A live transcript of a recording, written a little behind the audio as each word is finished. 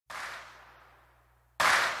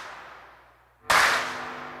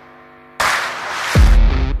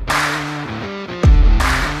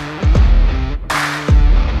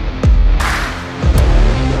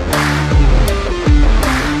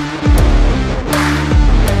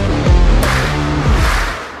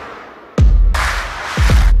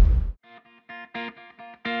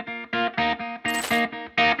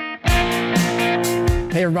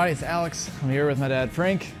everybody, it's Alex. I'm here with my dad,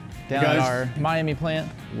 Frank, down at our Miami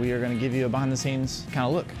plant. We are going to give you a behind the scenes kind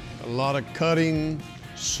of look. A lot of cutting,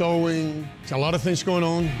 sewing, a lot of things going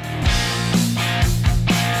on.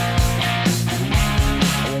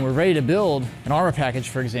 When we're ready to build an armor package,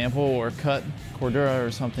 for example, or cut Cordura or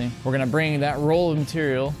something, we're going to bring that roll of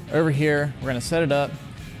material over here, we're going to set it up,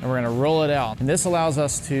 and we're going to roll it out. And this allows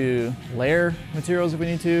us to layer materials if we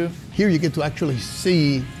need to. Here you get to actually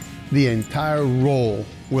see the entire roll.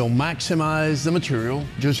 We'll maximize the material,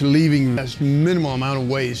 just leaving as minimal amount of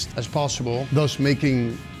waste as possible, thus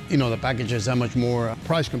making, the packages that much more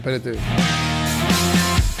price competitive.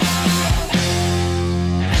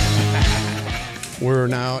 We're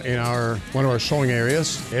now in one of our sewing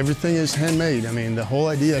areas. Everything is handmade. I mean, the whole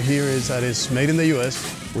idea here is that it's made in the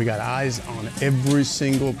US. We got eyes on every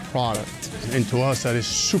single product. And to us, that is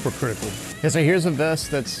super critical. Yeah, so here's a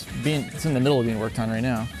vest it's in the middle of being worked on right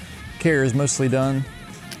now. Carrier is mostly done.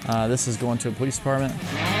 This is going to a police department.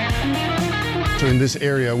 So in this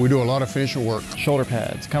area, we do a lot of finishing work. Shoulder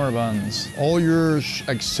pads, cummerbunds. All your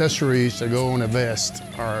accessories that go on a vest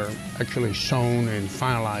are actually sewn and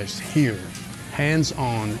finalized here. Hands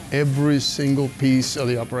on every single piece of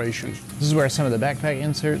the operation. This is where some of the backpack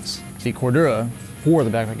inserts, the Cordura for the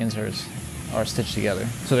backpack inserts, are stitched together.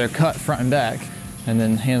 So they're cut front and back and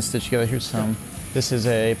then hand stitched together. Here's some. This is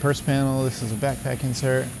a purse panel. This is a backpack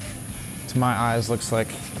insert. To my eyes, looks like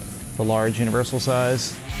the large universal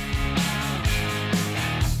size.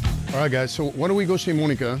 All right, guys, so why don't we go see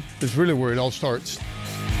Monica? This is really where it all starts.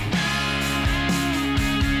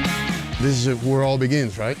 This is where it all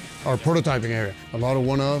begins, right? Our prototyping area. A lot of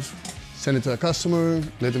one-offs, send it to a customer,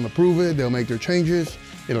 let them approve it, they'll make their changes.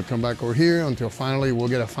 It'll come back over here until finally we'll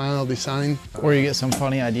get a final design. Or you get some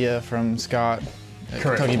funny idea from Scott at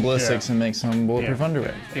Kentucky Ballistics and make some bulletproof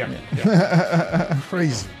underwear.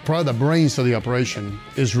 Crazy. Probably the brains of the operation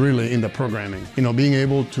is really in the programming. Being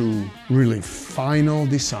able to really final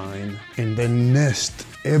design and then nest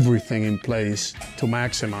everything in place to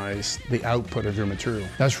maximize the output of your material.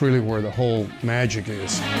 That's really where the whole magic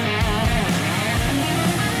is.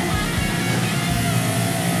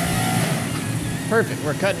 Perfect.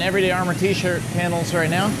 We're cutting everyday armor t-shirt panels right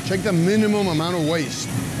now. Check the minimum amount of waste.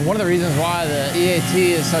 One of the reasons why the EAT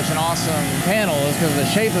is such an awesome panel is because of the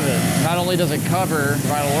shape of it. Not only does it cover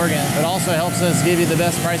vital organs, but also helps us give you the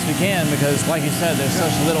best price we can because, like you said, there's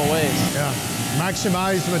such little waste. Yeah,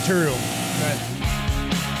 maximize the material.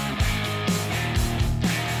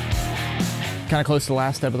 Kind of close to the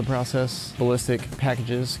last step of the process. Ballistic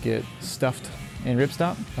packages get stuffed in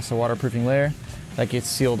ripstop. That's the waterproofing layer. That gets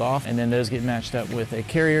sealed off, and then those get matched up with a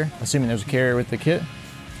carrier, assuming there's a carrier with the kit,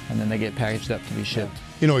 and then they get packaged up to be shipped.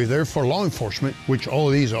 If they're for law enforcement, which all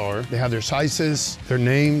of these are, they have their sizes, their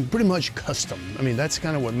name, pretty much custom. I mean, that's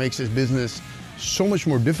kind of what makes this business so much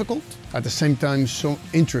more difficult, at the same time so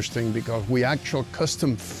interesting because we actually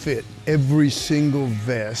custom fit every single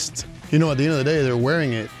vest. At the end of the day, they're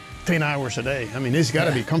wearing it 10 hours a day. I mean, it's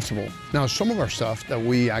gotta be comfortable. Now, some of our stuff that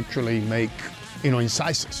we actually make in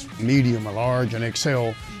sizes, medium, a large, and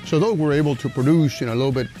XL. So those we're able to produce in a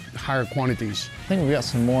little bit higher quantities. I think we've got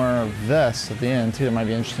some more vests at the end too that might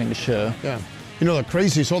be interesting to show. Yeah. The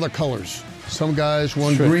crazy is all the colors. Some guys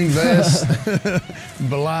want green vest,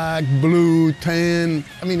 black, blue, tan.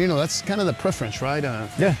 I mean, that's kind of the preference, right?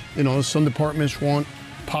 Yeah. Some departments want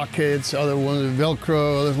pockets, other ones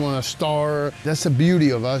Velcro, others want a star. That's the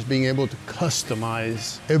beauty of us being able to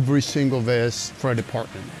customize every single vest for a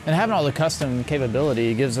department. And having all the custom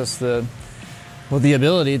capability gives us the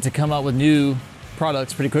ability to come up with new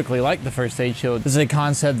products pretty quickly, like the first aid shield. This is a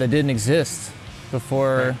concept that didn't exist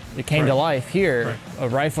before it came to life here. A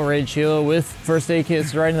rifle raid shield with first aid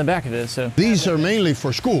kits right in the back of it. So these are mainly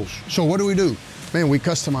for schools. So what do? Man, we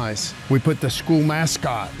customize. We put the school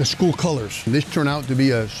mascot, the school colors. This turned out to be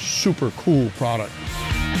a super cool product.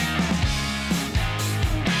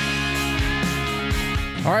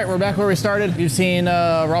 All right, we're back where we started. You've seen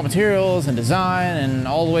raw materials and design and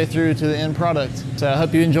all the way through to the end product. So I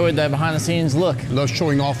hope you enjoyed that behind the scenes look. Love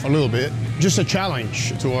showing off a little bit. Just a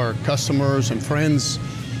challenge to our customers and friends.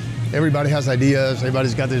 Everybody has ideas.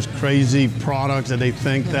 Everybody's got this crazy product that they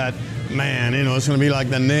think that, man, it's gonna be like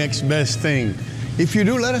the next best thing. If you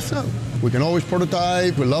do, let us know. We can always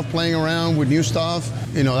prototype. We love playing around with new stuff.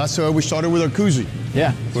 That's why we started with our koozie.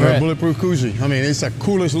 Yeah, with our bulletproof koozie. I mean, it's the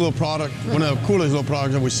coolest little product, one of the coolest little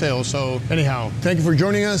products that we sell. So anyhow, thank you for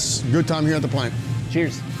joining us. Good time here at the plant.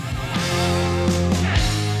 Cheers.